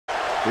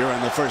here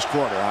in the first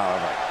quarter,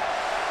 however.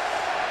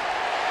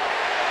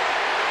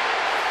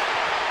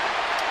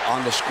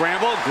 On the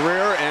scramble,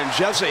 Greer and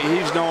Jesse,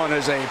 he's known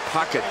as a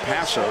pocket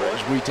passer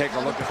as we take a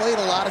look. Played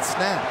a lot of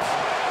snaps.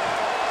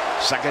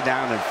 Second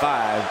down and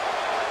 5.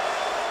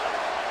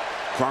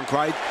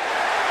 Cronkite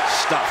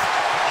stuffed.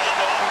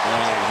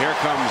 And here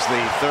comes the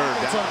third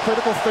down. It's on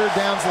critical third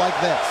downs like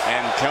this.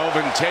 And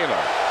Kelvin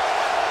Taylor,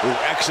 who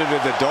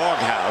exited the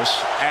doghouse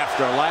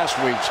after last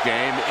week's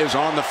game, is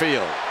on the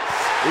field.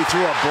 He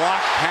threw a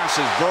block, pass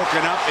is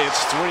broken up.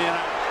 It's 3 and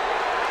out.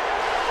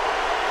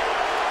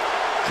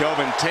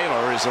 Kelvin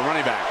Taylor is the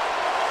running back.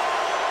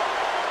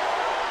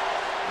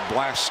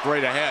 Blast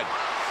straight ahead.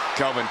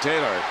 Kelvin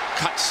Taylor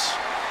cuts.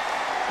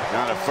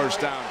 Down a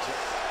first down.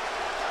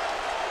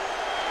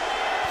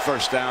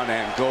 First down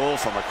and goal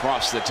from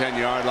across the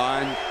 10-yard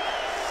line.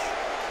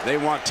 They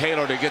want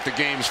Taylor to get the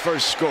game's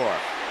first score.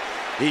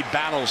 He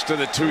battles to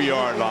the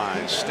 2-yard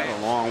line.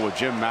 Along with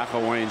Jim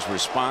McElwain's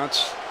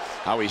response,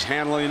 how he's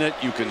handling it,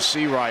 you can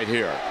see right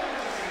here.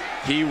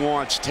 He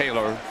wants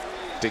Taylor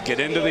to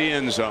get into the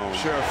end zone.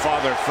 Sure,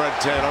 Father Fred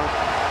Taylor,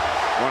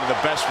 one of the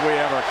best we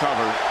ever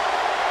covered,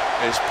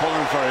 is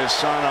pulling for his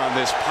son on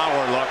this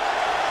power look.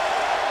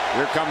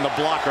 Here come the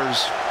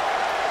blockers.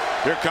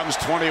 Here comes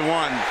 21.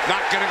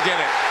 Not going to get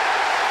it.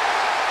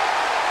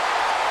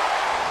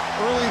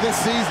 Early this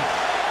season.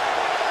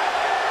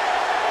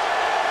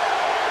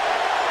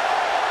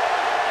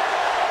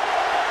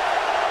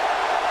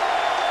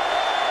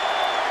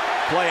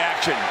 Play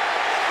action.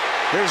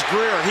 Here's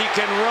Greer. He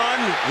can run.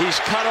 He's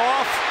cut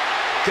off.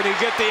 Can he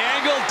get the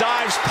angle?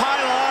 Dives,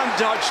 pylon,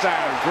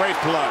 touchdown. Great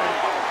play.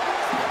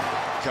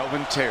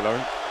 Kelvin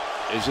Taylor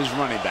is his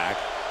running back.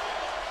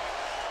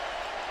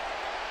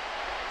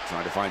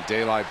 Trying to find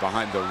daylight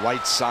behind the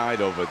right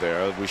side over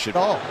there. We should.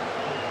 Oh.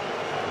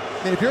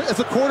 I mean, if you're as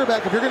a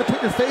quarterback, if you're going to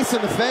put your face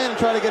in the fan and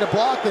try to get a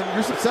block, then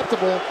you're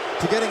susceptible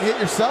to getting hit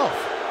yourself.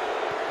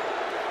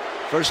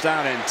 First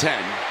down and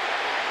 10.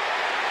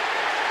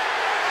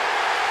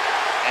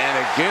 And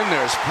again,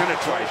 there's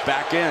penetrate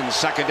back in.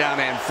 Second down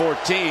and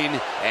 14.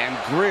 And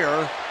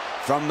Greer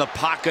from the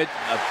pocket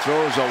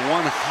throws a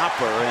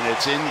one-hopper, and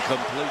it's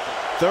incomplete.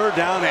 Third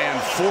down and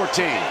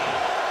 14.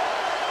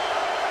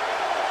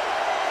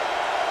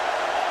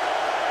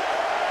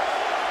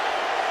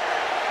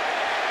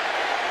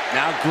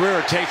 Now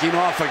Greer taking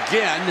off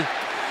again.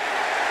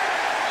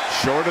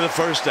 Short of the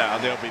first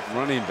down. They'll be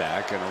running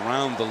back. And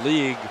around the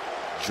league,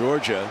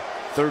 Georgia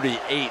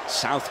 38,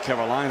 South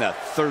Carolina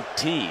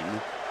 13.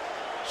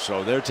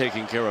 So they're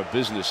taking care of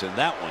business in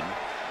that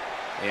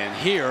one. And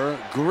here,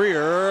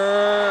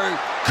 Greer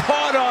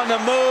caught on the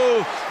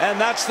move, and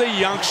that's the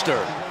youngster.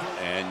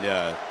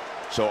 And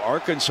so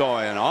Arkansas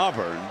and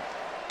Auburn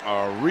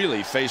are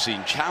really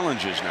facing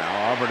challenges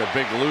now. Auburn a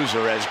big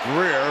loser as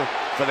Greer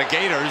for the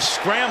Gators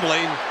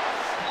scrambling,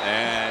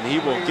 and he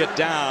will get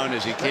down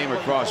as he came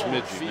across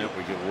midfield.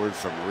 We get word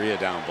from Maria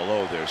down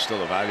below. They're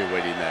still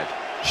evaluating that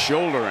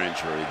shoulder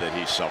injury that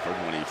he suffered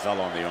when he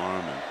fell on the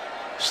arm and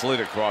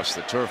slid across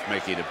the turf,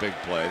 making a big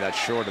play. That's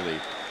short of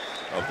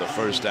the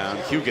first down.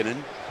 Huguenin.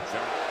 You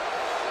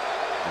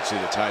can see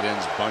the tight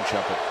ends bunch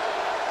up at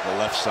the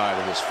left side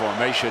of this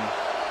formation.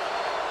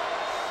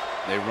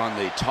 They run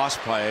the toss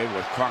play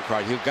with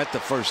Cronkite. He'll get the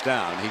first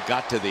down. He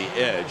got to the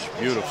edge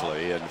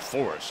beautifully and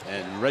forced.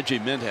 And Reggie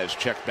Mint has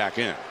checked back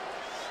in.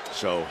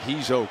 So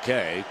he's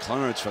okay.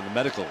 Clarence from the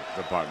medical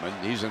department.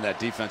 He's in that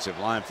defensive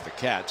line for the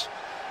Cats.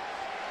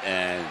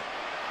 And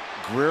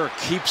Greer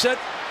keeps it.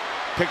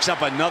 Picks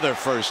up another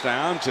first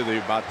down to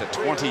about the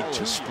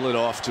 22. Split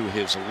off to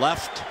his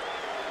left.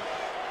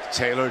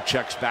 Taylor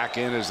checks back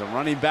in as the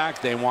running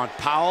back. They want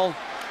Powell,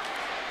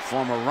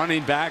 former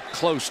running back,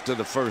 close to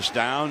the first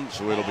down.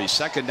 So it'll be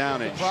second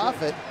down and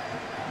profit.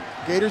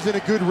 Gators in a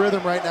good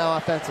rhythm right now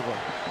offensively.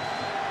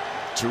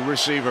 Two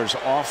receivers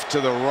off to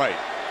the right.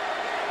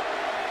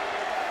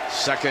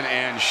 Second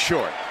and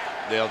short.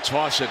 They'll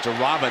toss it to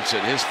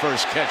Robinson. His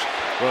first catch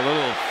for a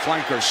little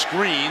flanker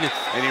screen,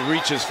 and he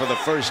reaches for the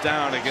first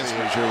down against,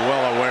 as you're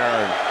well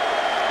aware.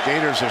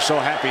 Gators are so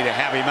happy to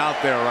have him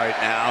out there right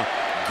now.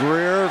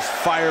 Greer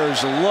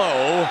fires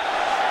low,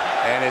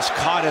 and it's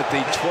caught at the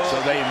 12.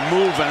 So they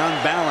move and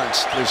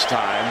unbalanced this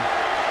time.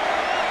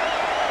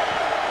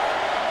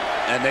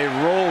 And they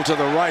roll to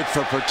the right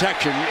for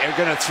protection. They're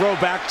going to throw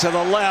back to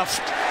the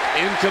left.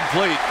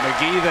 Incomplete.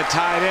 McGEE, the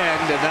tight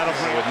end, and that'll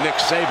be with Nick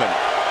Saban.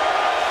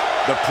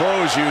 The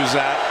pros use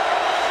that.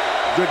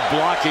 Good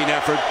blocking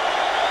effort.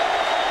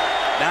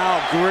 Now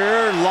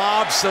Greer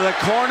lobs to the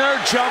corner.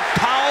 Jump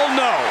Powell,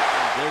 no.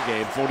 Their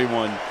game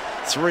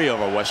 41-3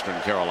 over Western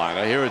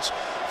Carolina. Here it's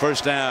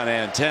first down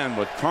and 10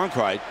 with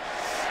Cronkite.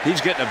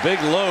 He's getting a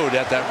big load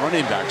at that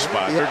running back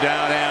spot. They're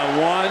down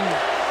and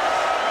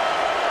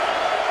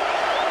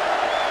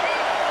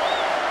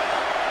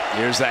 1.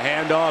 Here's the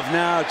handoff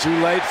now.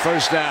 Too late.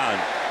 First down.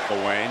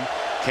 Wayne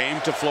came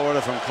to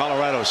Florida from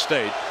Colorado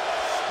State.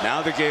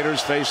 Now the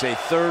Gators face a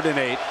 3rd and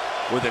 8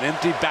 with an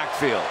empty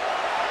backfield.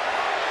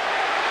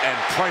 And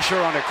pressure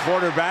on a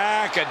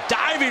quarterback. A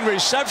dive. Diving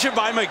reception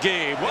by McGee.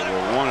 They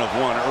were 1 of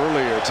 1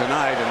 earlier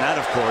tonight, and that,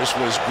 of course,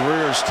 was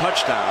Greer's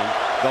touchdown,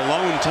 the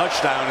lone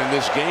touchdown in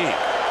this game.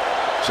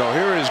 So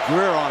here is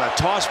Greer on a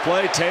toss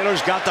play.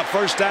 Taylor's got the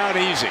first down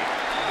easy.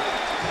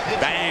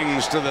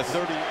 Bangs to the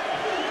 30.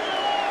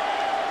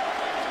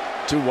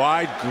 Too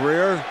wide.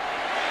 Greer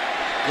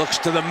looks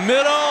to the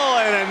middle,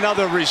 and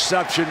another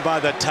reception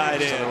by the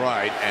tight end to the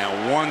right,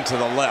 and one to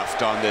the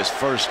left on this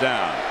first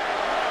down.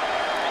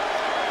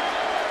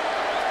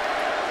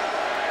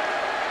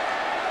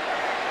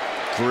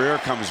 Greer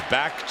comes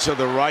back to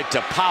the right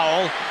to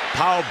Powell.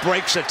 Powell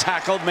breaks a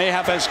tackle.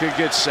 Mayhapes could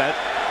get set.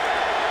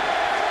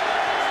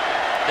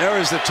 There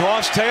is the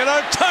toss.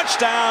 Taylor,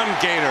 touchdown,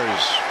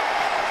 Gators.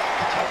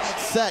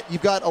 Set.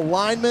 You've got a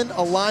lineman,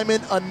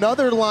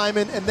 another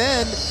lineman, and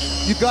then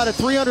you've got a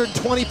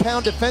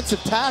 320-pound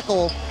defensive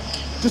tackle.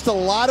 Just a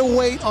lot of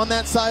weight on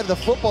that side of the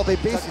football. They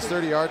basically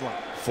 30-yard line.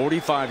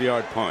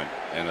 45-yard punt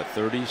and a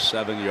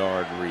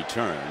 37-yard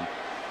return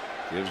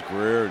gives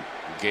Greer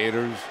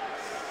Gators.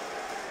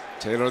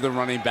 Taylor, the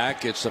running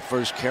back, gets the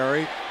first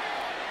carry.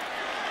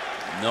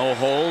 No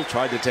hole.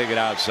 Tried to take it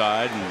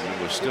outside, and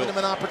it was still giving him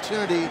an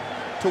opportunity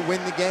to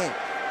win the game.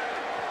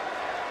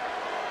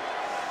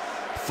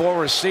 4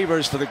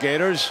 receivers for the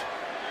Gators.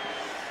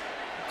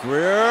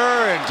 Greer,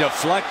 and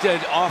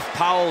deflected off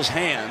Powell's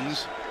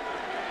hands.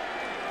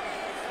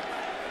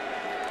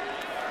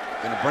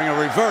 Going to bring a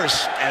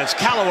reverse, and it's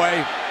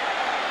Callaway.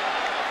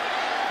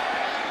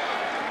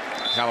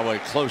 Callaway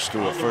close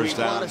to a first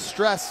down. A lot of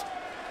stress,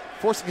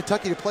 forcing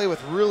Kentucky to play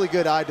with really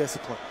good eye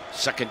discipline.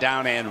 2nd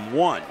down and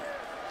 1.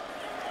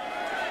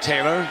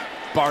 Taylor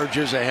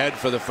barges ahead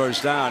for the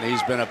first down.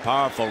 He's been a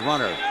powerful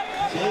runner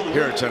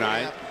here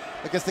tonight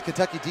against the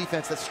Kentucky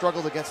defense that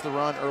struggled against the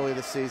run early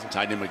this season.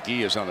 Tight end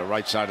McGee is on the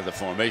right side of the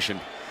formation.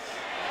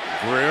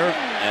 Greer,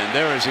 and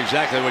there is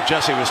exactly what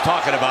Jesse was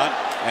talking about,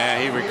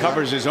 and he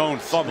recovers his own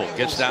fumble,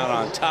 gets down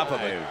on top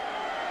of it,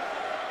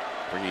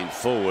 bringing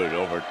forward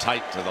over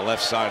tight to the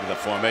left side of the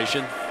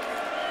formation.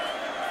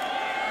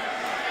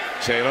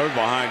 Taylor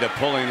behind a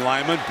pulling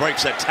lineman,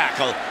 breaks a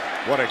tackle.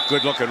 What a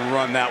good looking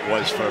run that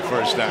was for a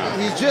first down.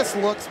 He just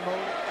looks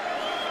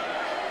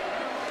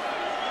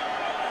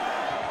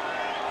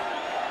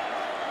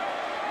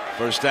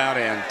First down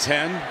and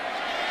 10.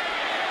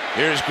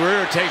 Here's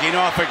Greer taking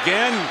off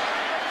again.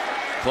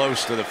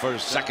 Close to the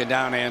first. 2nd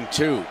down and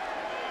 2.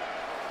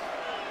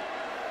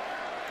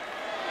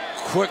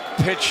 Quick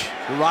pitch.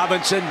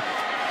 Robinson.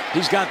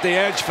 He's got the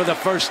edge for the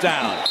first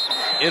down.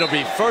 It'll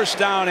be first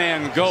down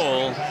and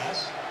goal.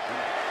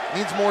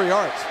 Needs more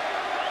yards.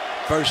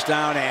 First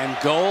down and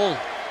goal.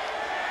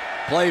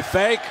 Play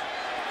fake.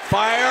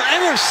 Fire.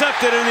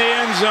 Intercepted in the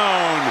end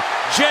zone.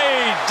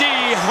 J.D.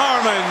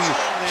 Harmon.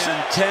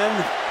 And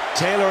 10.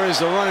 Taylor is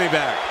the running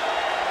back.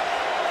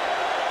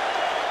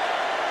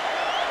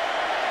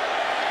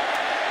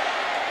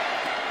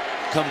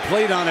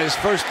 Complete on his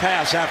first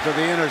pass after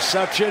the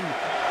interception.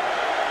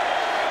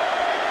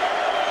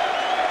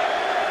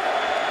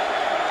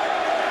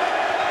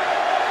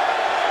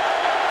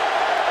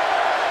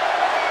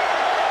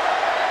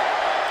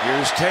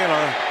 Here's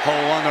Taylor,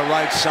 hole on the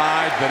right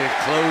side, but it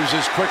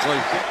closes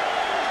quickly.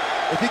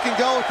 If he can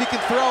go, if he can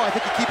throw, I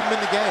think you keep him in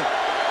the game.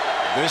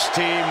 This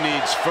team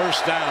needs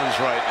first downs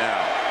right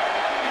now.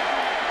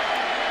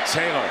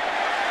 Taylor,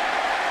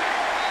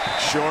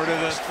 short of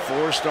the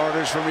 4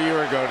 starters from a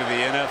year ago to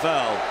the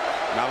NFL.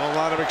 Not a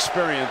lot of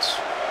experience.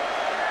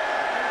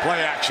 Play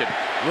action,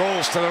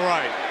 rolls to the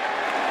right,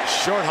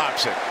 short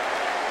hops it.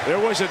 There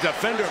was a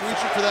defender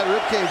reaching for that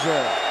ribcage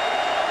there.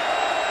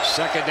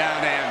 2nd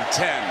down and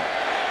 10.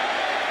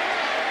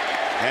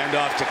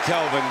 Handoff to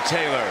Kelvin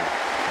Taylor.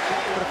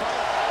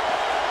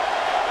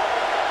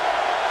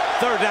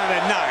 3rd down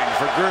and 9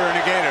 for Greer and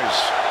the Gators.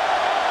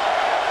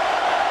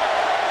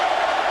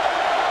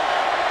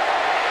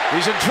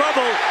 He's in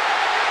trouble.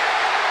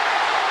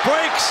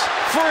 Breaks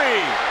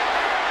free.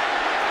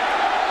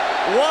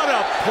 What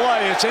a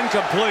play. It's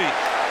incomplete,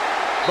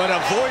 but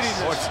avoiding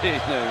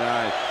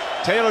 14-9.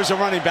 Taylor's a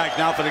running back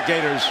now for the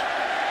Gators.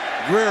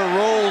 Greer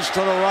rolls to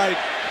the right.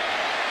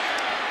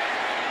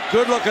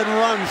 Good looking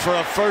run for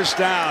a first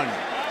down.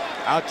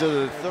 Out to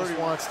the 30.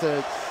 Wants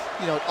to,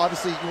 you know,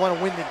 obviously you want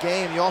to win the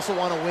game. You also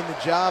want to win the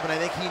job. And I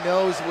think he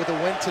knows with a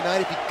win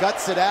tonight, if he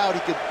guts it out, he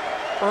could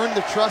earn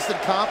the trust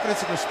and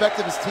confidence and respect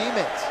of his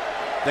teammates.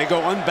 They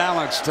go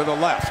unbalanced to the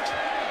left.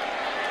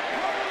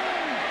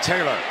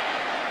 Taylor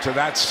to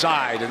that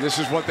side. And this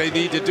is what they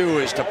need to do,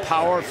 is to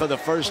power for the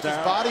first down.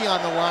 His body on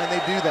the line,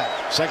 they do that.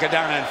 2nd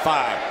down and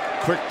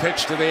 5. Quick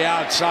pitch to the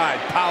outside.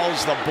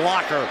 Powell's the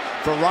blocker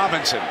for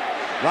Robinson.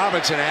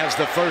 Robinson has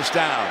the first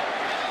down.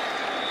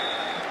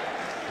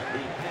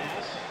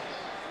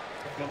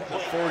 The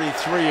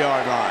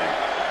 43-yard line.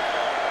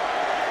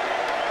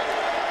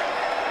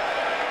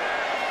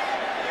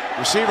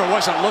 Receiver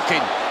wasn't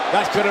looking.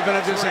 That could have been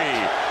a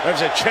disaster.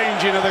 There's a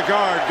changing of the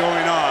guard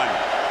going on.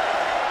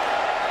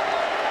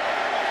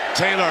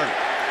 Taylor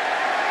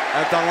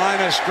at the line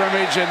of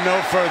scrimmage and no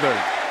further.